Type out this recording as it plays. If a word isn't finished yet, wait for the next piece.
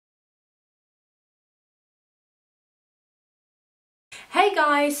Hey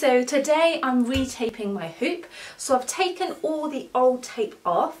guys, so today I'm retaping my hoop. So I've taken all the old tape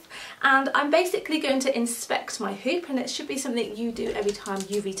off and I'm basically going to inspect my hoop, and it should be something you do every time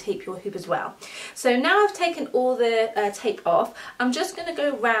you retape your hoop as well. So now I've taken all the tape off, I'm just going to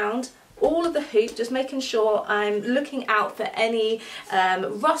go round all of the hoop, just making sure I'm looking out for any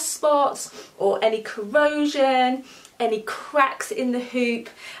rust spots or any corrosion, any cracks in the hoop.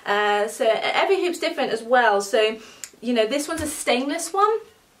 So every hoop's different as well. So you know, this one's a stainless one,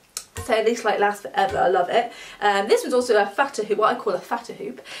 so this like lasts forever. I love it. This one's also a fatter hoop, what I call a fatter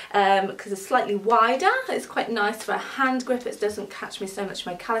hoop, because it's slightly wider. It's quite nice for a hand grip. It doesn't catch me so much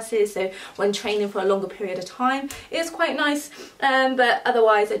my calluses, so when training for a longer period of time it's quite nice, but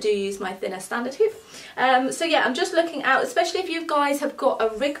otherwise I do use my thinner standard hoop. So yeah, I'm just looking out, especially if you guys have got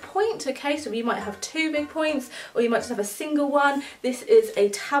a rig point, okay, so you might have two rig points or you might just have a single one. This is a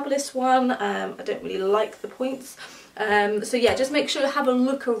tabless one. I don't really like the points. So yeah, just make sure you have a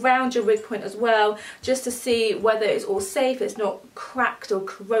look around your rig point as well, just to see whether it's all safe, it's not cracked or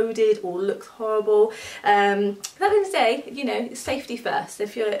corroded or looks horrible. At the end of the day, you know, it's safety first.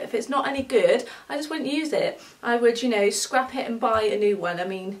 If it's not any good, I just wouldn't use it. I would, you know, scrap it and buy a new one. I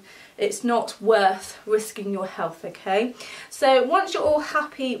mean, it's not worth risking your health, okay? So once you're all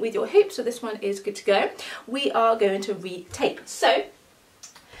happy with your hoop, so this one is good to go, we are going to retape. So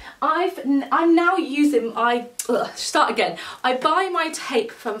I'm now using I buy my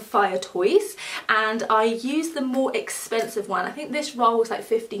tape from Fire Toys and I use the more expensive one. I think this roll was like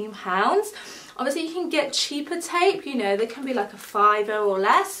 £15. Obviously you can get cheaper tape, you know, they can be like a £5 or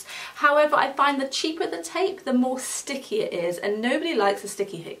less. However, I find the cheaper the tape, the more sticky it is, and nobody likes a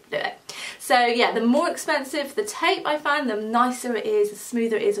sticky hoop, do it? So yeah, the more expensive the tape I find, the nicer it is, the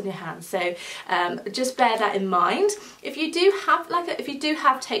smoother it is on your hands. So just bear that in mind. If you do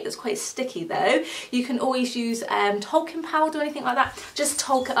have tape that's quite sticky though, you can always use talcum powder or anything like that. Just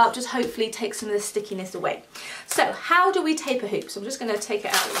talc it up, just hopefully take some of the stickiness away. So how do we tape a hoop? So I'm just going to take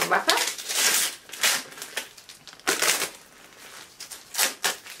it out of the wrapper.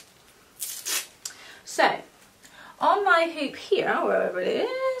 So, on my hoop here, wherever it is,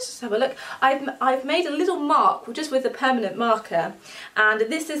 let's have a look, I've made a little mark just with a permanent marker, and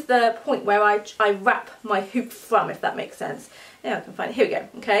this is the point where I wrap my hoop from, if that makes sense. Yeah, I can find it. Here we go,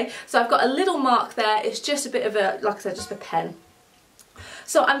 okay? So I've got a little mark there, it's just a bit of a, like I said, just a pen.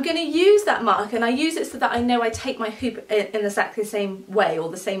 So I'm going to use that mark, and I use it so that I know I take my hoop in exactly the same way, or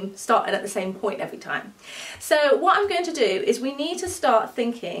the same, starting at the same point every time. So what I'm going to do is we need to start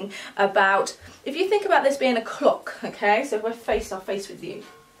thinking about, if you think about this being a clock, okay, so we're face to face with you.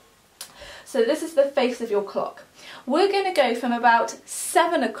 So this is the face of your clock. We're going to go from about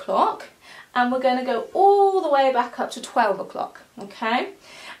 7 o'clock and we're going to go all the way back up to 12 o'clock, okay?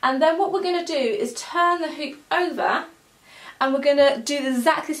 And then what we're going to do is turn the hoop over, and we're going to do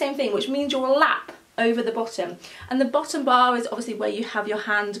exactly the same thing, which means you'll lap over the bottom. And the bottom bar is obviously where you have your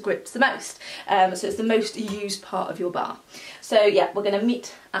hand grips the most. So it's the most used part of your bar. So yeah, we're going to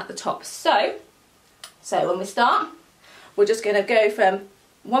meet at the top. So when we start, we're just going to go from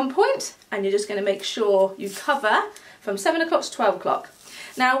one point, and you're just going to make sure you cover from 7 o'clock to 12 o'clock.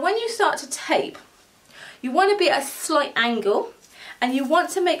 Now when you start to tape, you want to be at a slight angle, and you want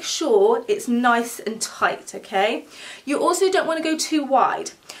to make sure it's nice and tight, okay? You also don't want to go too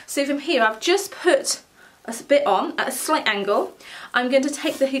wide. So from here, I've just put a bit on at a slight angle. I'm going to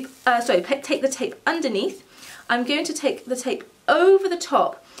take the hoop, take the tape underneath. I'm going to take the tape over the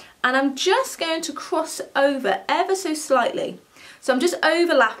top, and I'm just going to cross over ever so slightly. So I'm just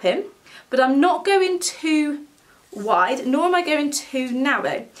overlapping, but I'm not going too wide, nor am I going too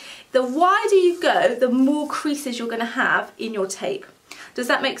narrow. The wider you go, the more creases you're going to have in your tape. Does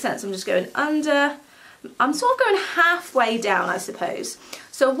that make sense? I'm just going under, I'm sort of going halfway down, I suppose.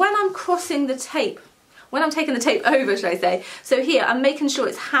 So when I'm crossing the tape, when I'm taking the tape over, should I say, so here I'm making sure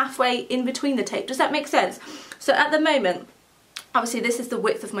it's halfway in between the tape. Does that make sense? So at the moment, obviously this is the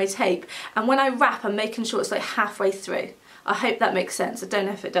width of my tape, and when I wrap, I'm making sure it's like halfway through. I hope that makes sense. I don't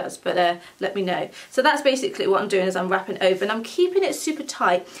know if it does, but let me know. So that's basically what I'm doing, is I'm wrapping over, and I'm keeping it super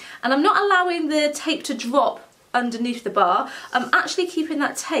tight, and I'm not allowing the tape to drop underneath the bar. I'm actually keeping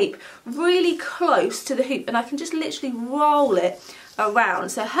that tape really close to the hoop, and I can just literally roll it around.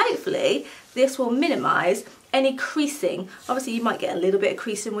 So hopefully this will minimise any creasing. Obviously you might get a little bit of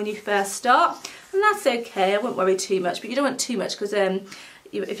creasing when you first start, and that's okay. I wouldn't worry too much, but you don't want too much, because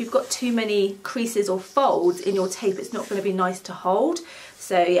if you've got too many creases or folds in your tape, it's not going to be nice to hold.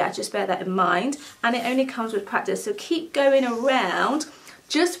 So yeah, just bear that in mind, and it only comes with practice. So keep going around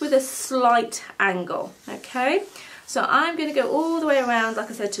just with a slight angle, okay? So I'm going to go all the way around, like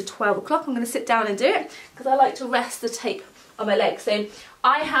I said, to 12 o'clock. I'm going to sit down and do it because I like to rest the tape on my legs. So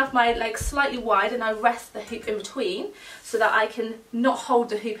I have my legs slightly wide and I rest the hoop in between so that I can not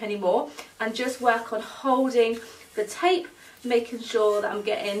hold the hoop anymore and just work on holding the tape, making sure that I'm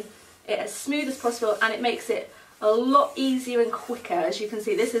getting it as smooth as possible, and it makes it a lot easier and quicker. As you can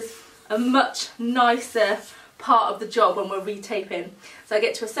see, this is a much nicer part of the job when we're retaping. So I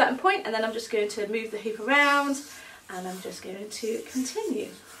get to a certain point and then I'm just going to move the hoop around and I'm just going to continue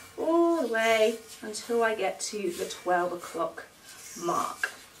all the way until I get to the 12 o'clock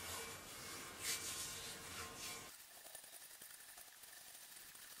mark.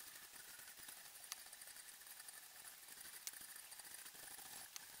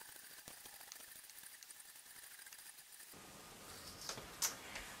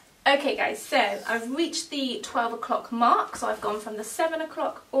 Okay guys, so I've reached the 12 o'clock mark, so I've gone from the 7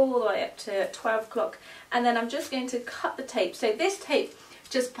 o'clock all the way up to 12 o'clock, and then I'm just going to cut the tape. So this tape,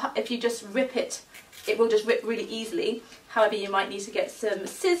 just if you just rip it, it will just rip really easily. However, you might need to get some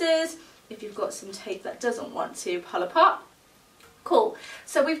scissors if you've got some tape that doesn't want to pull apart. Cool,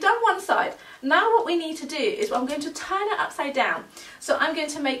 so we've done one side. Now what we need to do is I'm going to turn it upside down. So I'm going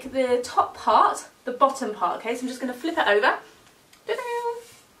to make the top part the bottom part, okay? So I'm just going to flip it over.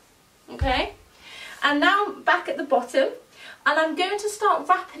 Okay, and now back at the bottom, and I'm going to start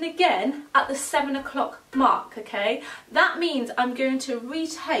wrapping again at the 7 o'clock mark, okay? That means I'm going to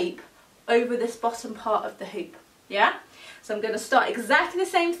retape over this bottom part of the hoop, yeah? So I'm going to start exactly the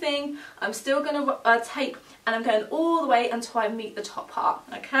same thing. I'm still going to tape, and I'm going all the way until I meet the top part,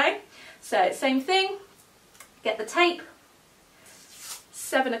 okay? So same thing, get the tape,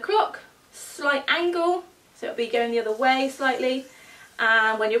 7 o'clock, slight angle, so it'll be going the other way slightly,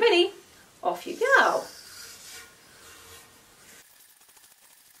 and when you're ready, off you go.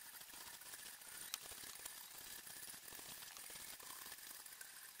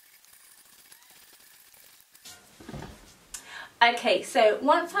 Okay, so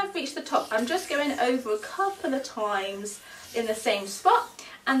once I've reached the top, I'm just going over a couple of times in the same spot,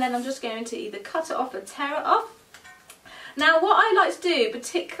 and then I'm just going to either cut it off or tear it off. Now what I like to do,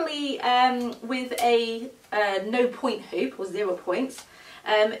 particularly with a no point hoop or 0 points,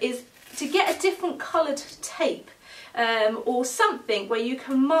 is to get a different coloured tape or something where you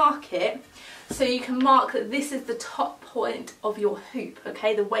can mark it, so you can mark that this is the top point of your hoop,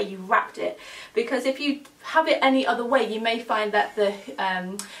 okay, the way you wrapped it. Because if you have it any other way, you may find that the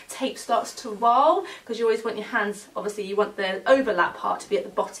tape starts to roll, because you always want your hands, obviously you want the overlap part to be at the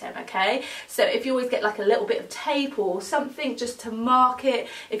bottom, okay? So if you always get like a little bit of tape or something just to mark it,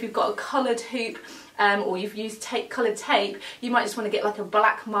 if you've got a coloured hoop, or you've used coloured tape, you might just want to get like a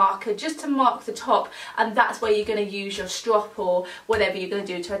black marker just to mark the top, and that's where you're going to use your strop or whatever you're going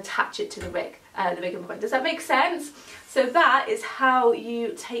to do to attach it to the rig, the rigging point. Does that make sense? So that is how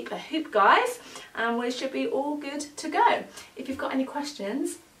you tape a hoop, guys, and we should be all good to go. If you've got any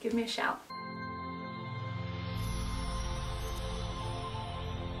questions, give me a shout.